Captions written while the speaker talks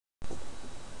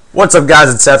What's up,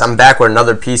 guys? It's Seth. I'm back with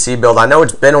another PC build. I know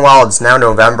it's been a while. It's now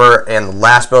November, and the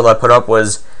last build I put up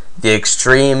was the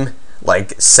extreme, like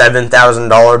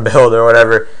 $7,000 build or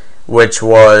whatever, which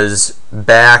was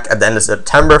back at the end of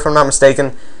September, if I'm not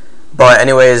mistaken. But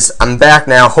anyways, I'm back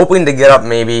now, hoping to get up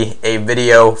maybe a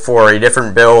video for a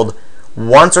different build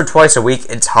once or twice a week.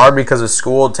 It's hard because of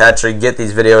school to actually get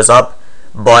these videos up,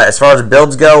 but as far as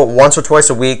builds go, once or twice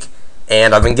a week.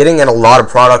 And I've been getting in a lot of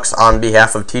products on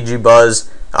behalf of TG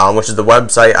Buzz, which is the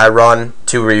website I run,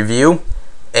 to review.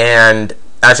 And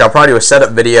actually, I'll probably do a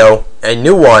setup video, a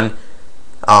new one,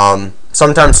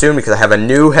 sometime soon, because I have a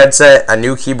new headset, a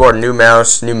new keyboard, new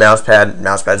mouse, new mousepad.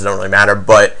 Mousepads don't really matter,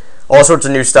 but all sorts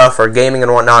of new stuff for gaming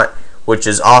and whatnot, which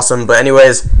is awesome. But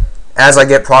anyways, as I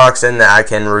get products in that I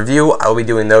can review, I'll be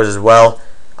doing those as well.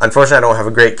 Unfortunately, I don't have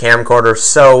a great camcorder,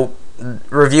 so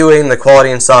reviewing the quality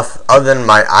and stuff, other than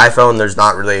my iPhone, there's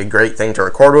not really a great thing to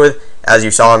record with. As you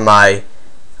saw in my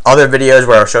other videos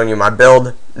where I was showing you my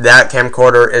build, that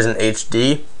camcorder isn't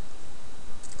HD,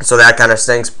 so that kind of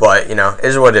stinks, but you know, it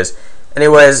is what it is.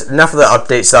 Anyways, enough of the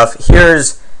update stuff.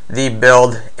 Here's the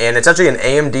build, and it's actually an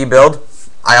AMD build.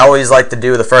 I always like to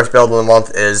do the first build of the month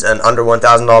is an under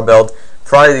 $1,000 build,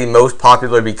 probably the most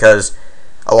popular because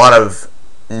a lot of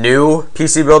new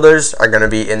PC builders are going to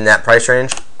be in that price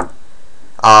range.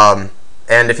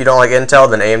 And if you don't like Intel,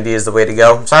 then AMD is the way to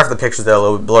go. Sorry for the pictures, they're a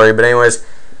little bit blurry, but anyways,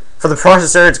 for the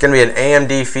processor, it's going to be an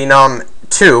AMD Phenom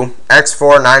II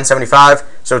X4 975,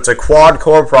 so it's a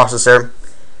quad-core processor.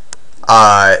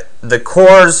 The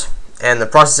cores and the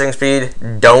processing speed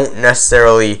don't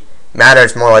necessarily matter.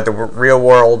 It's more like the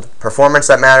real-world performance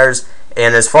that matters.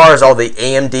 And as far as all the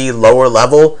AMD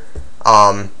lower-level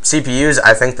CPUs,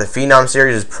 I think the Phenom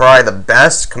series is probably the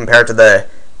best compared to the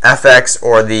FX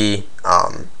or the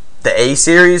A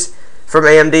series from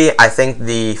AMD. I think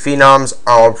the Phenoms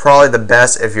are probably the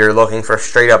best if you're looking for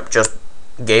straight up just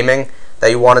gaming that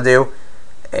you want to do.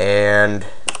 And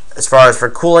as far as for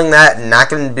cooling that, not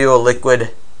going to do a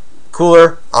liquid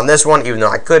cooler on this one, even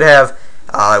though I could have.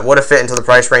 It would have fit into the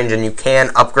price range, and you can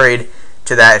upgrade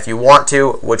to that if you want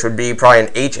to, which would be probably an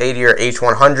H80 or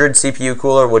H100 CPU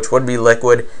cooler, which would be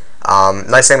liquid.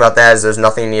 Nice thing about that is there's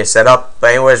nothing you need to set up.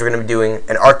 But anyways, we're going to be doing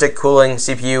an Arctic cooling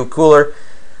CPU cooler.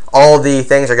 All the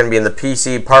things are going to be in the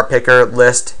PC part picker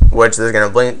list, which there's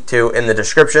going to link to in the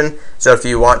description. So if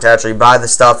you want to actually buy the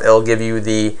stuff, it'll give you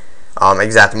the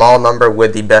exact model number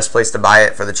with the best place to buy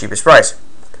it for the cheapest price.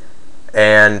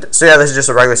 And so yeah, this is just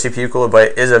a regular CPU cooler,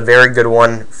 but it is a very good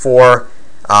one for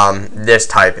this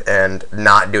type and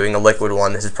not doing a liquid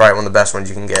one. This is probably one of the best ones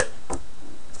you can get.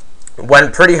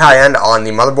 Went pretty high end on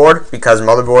the motherboard, because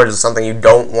motherboard is something you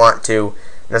don't want to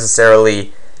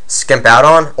necessarily skimp out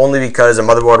on, only because a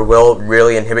motherboard will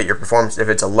really inhibit your performance if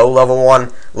it's a low level one,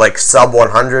 like sub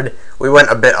 100. We went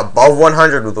a bit above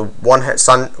 100 with a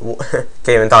 $178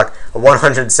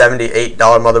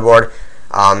 motherboard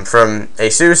from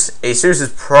Asus. Asus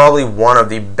is probably one of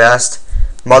the best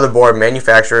motherboard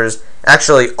manufacturers.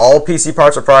 Actually, all PC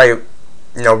parts are probably,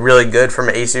 you know, really good from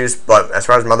Asus, but as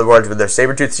far as motherboards, with their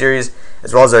Sabertooth series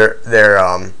as well as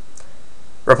their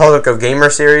Republic of Gamer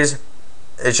series,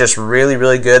 it's just really,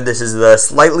 really good. This is the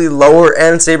slightly lower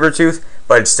end Sabertooth,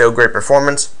 but it's still great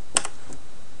performance.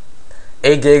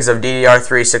 8 gigs of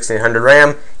DDR3 1600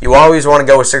 RAM. You always want to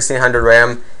go with 1600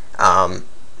 RAM.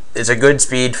 It's a good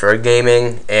speed for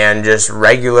gaming and just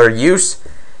regular use.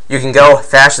 You can go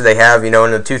faster, they have, you know,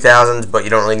 in the 2000s, but you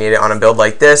don't really need it on a build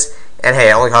like this. And hey,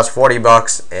 it only costs 40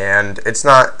 bucks, and it's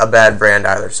not a bad brand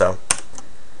either. So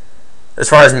as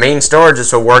far as main storage,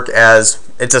 this will work as,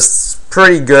 it's a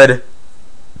pretty good,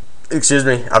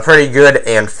 a pretty good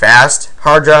and fast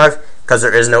hard drive, because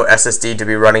there is no SSD to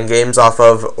be running games off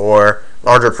of or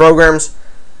larger programs.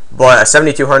 But a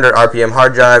 7200 RPM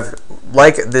hard drive,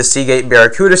 like the Seagate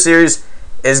Barracuda series,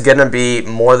 is going to be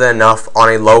more than enough on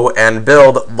a low-end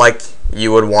build like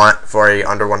you would want for a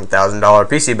under $1,000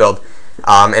 PC build.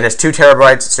 And it's 2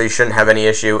 terabytes, so you shouldn't have any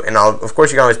issue. And of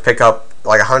course, you can always pick up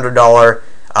like a $100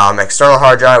 external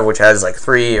hard drive, which has like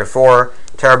 3 or 4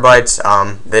 terabytes.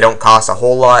 They don't cost a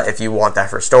whole lot if you want that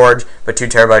for storage, but 2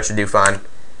 terabytes should do fine.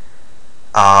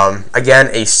 Again,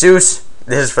 Asus.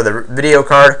 This is for the video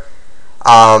card.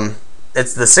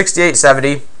 It's the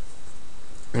 6870.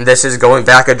 This is going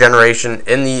back a generation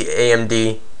in the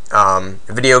AMD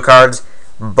video cards,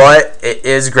 but it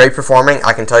is great performing.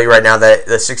 I can tell you right now that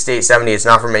the 6870 is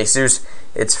not from Asus.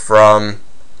 It's from,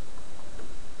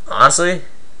 honestly,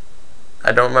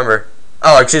 I don't remember.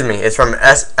 Oh, excuse me. It's from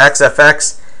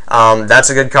XFX. That's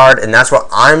a good card, and that's what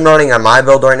I'm running on my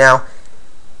build right now.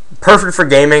 Perfect for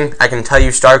gaming. I can tell you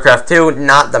StarCraft 2,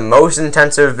 not the most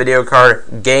intensive video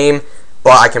card game,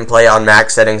 but I can play on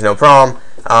max settings no problem.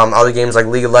 Other games like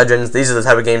League of Legends, these are the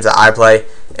type of games that I play,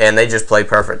 and they just play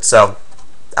perfect. So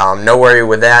no worry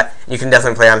with that. You can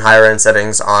definitely play on higher end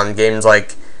settings on games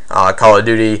like Call of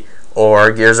Duty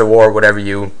or Gears of War, whatever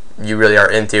you really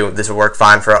are into. This will work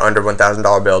fine for an under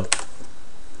 $1,000 build.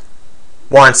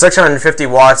 Wants 650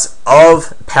 watts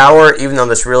of power, even though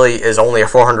this really is only a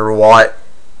 400 watt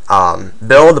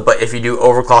build. But if you do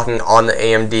overclocking on the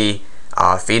AMD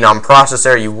Phenom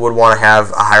processor, you would want to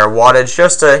have a higher wattage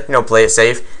just to play it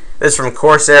safe. This is from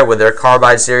Corsair with their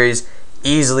Carbide series,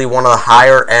 easily one of the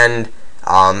higher end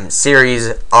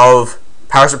series of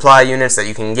power supply units that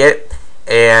you can get,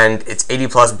 and it's 80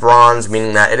 plus bronze,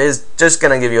 meaning that it is just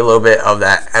going to give you a little bit of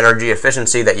that energy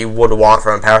efficiency that you would want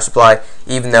from a power supply,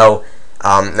 even though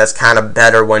that's kind of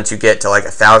better once you get to like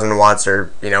 1,000 watts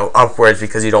or upwards,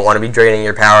 because you don't want to be draining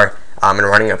your power and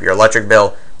running up your electric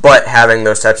bill. But having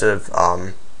those types of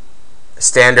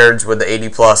standards with the 80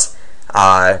 plus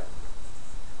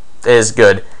is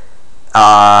good.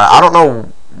 I don't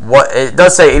know what it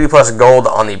does say 80 plus gold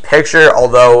on the picture,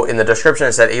 although in the description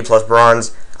it said 80 plus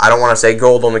bronze. I don't want to say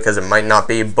gold only because it might not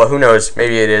be, but who knows,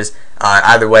 maybe it is.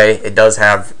 Either way, it does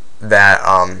have that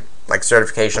like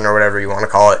certification or whatever you want to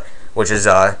call it, which is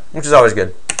always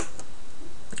good.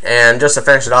 And just to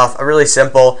finish it off, a really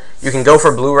simple, you can go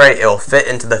for Blu-ray. It'll fit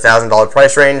into the $1,000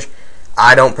 price range.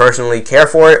 I don't personally care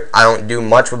for it. I don't do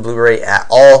much with Blu-ray at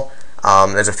all.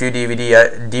 There's a few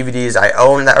DVDs I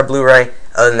own that are Blu-ray.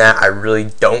 Other than that, I really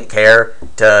don't care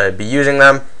to be using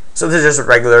them. So this is just a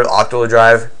regular optical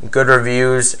drive. Good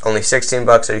reviews, only 16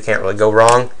 bucks, so you can't really go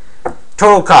wrong.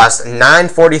 Total cost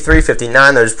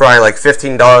 $943.59. There's probably like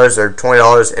 $15 or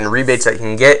 $20 in rebates that you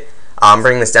can get.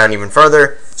 Bring this down even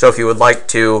further. So if you would like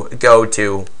to go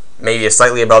to maybe a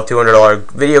slightly above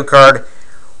 $200 video card,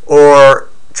 or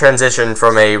transition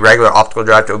from a regular optical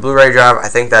drive to a Blu-ray drive, I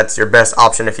think that's your best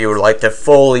option if you would like to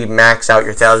fully max out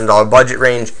your $1,000 budget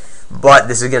range. But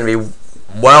this is going to be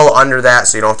well under that,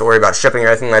 so you don't have to worry about shipping or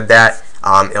anything like that.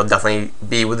 It'll definitely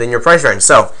be within your price range.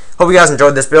 So hope you guys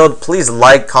enjoyed this build. Please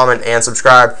like, comment, and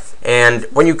subscribe. And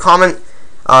when you comment,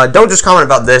 don't just comment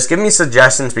about this. Give me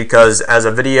suggestions, because as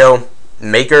a video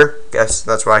maker, I guess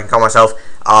that's what I can call myself,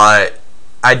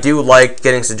 I do like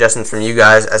getting suggestions from you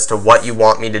guys as to what you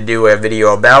want me to do a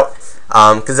video about,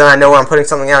 because then I know when I'm putting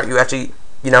something out, you actually,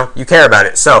 you care about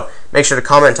it. So make sure to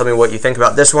comment and tell me what you think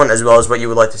about this one, as well as what you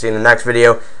would like to see in the next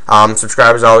video.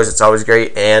 Subscribe as always, it's always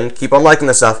great, and keep on liking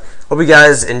this stuff. Hope you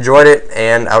guys enjoyed it,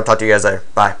 and I'll talk to you guys later.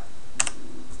 Bye.